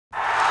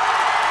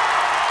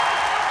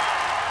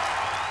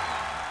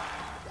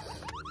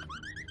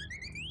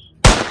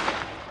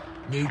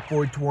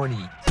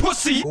Nate420.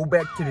 Pussy. Go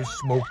back to the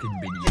smoking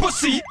video.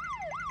 Pussy.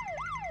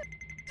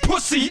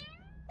 Pussy.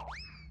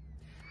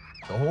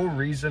 The whole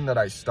reason that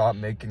I stopped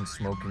making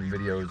smoking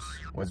videos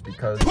was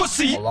because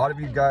Pussy. a lot of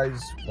you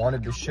guys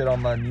wanted to shit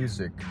on my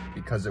music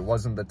because it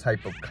wasn't the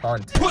type of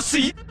content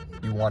Pussy.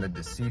 you wanted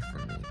to see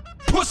from me.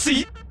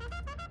 Pussy.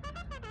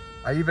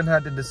 I even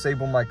had to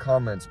disable my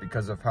comments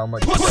because of how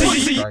much you Pussy.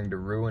 guys were trying to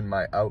ruin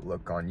my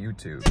outlook on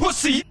YouTube.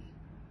 Pussy.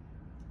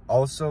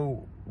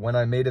 Also, when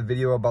I made a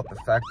video about the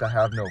fact I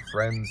have no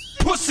friends,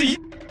 Pussy.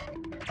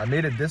 I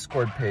made a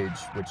Discord page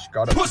which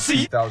got up Pussy.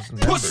 to 2,000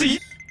 members Pussy.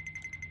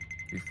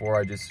 before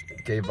I just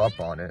gave up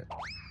on it.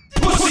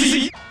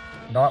 Pussy.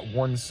 Not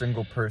one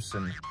single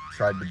person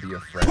tried to be a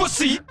friend.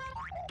 Pussy.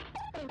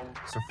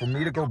 So for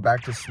me to go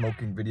back to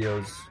smoking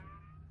videos,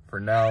 for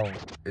now,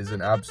 is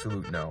an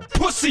absolute no.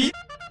 Pussy.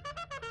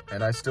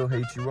 And I still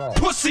hate you all.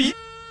 Pussy.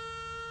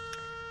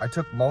 I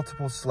took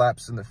multiple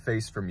slaps in the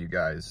face from you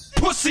guys.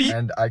 Pussy.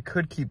 And I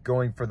could keep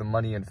going for the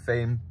money and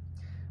fame,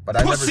 but I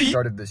never Pussy.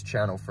 started this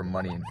channel for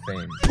money and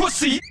fame.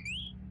 Pussy.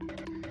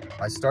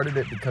 I started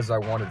it because I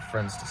wanted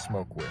friends to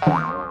smoke with.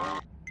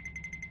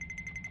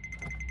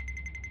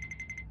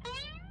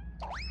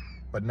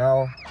 But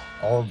now,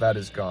 all of that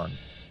is gone.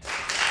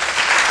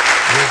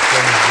 Real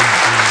friends didn't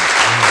do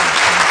any of the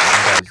things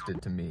you guys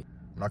did to me.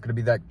 I'm not gonna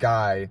be that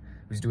guy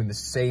who's doing the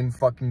same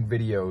fucking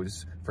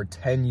videos for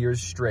 10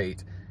 years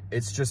straight.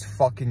 It's just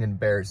fucking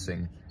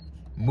embarrassing.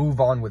 Move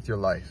on with your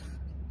life.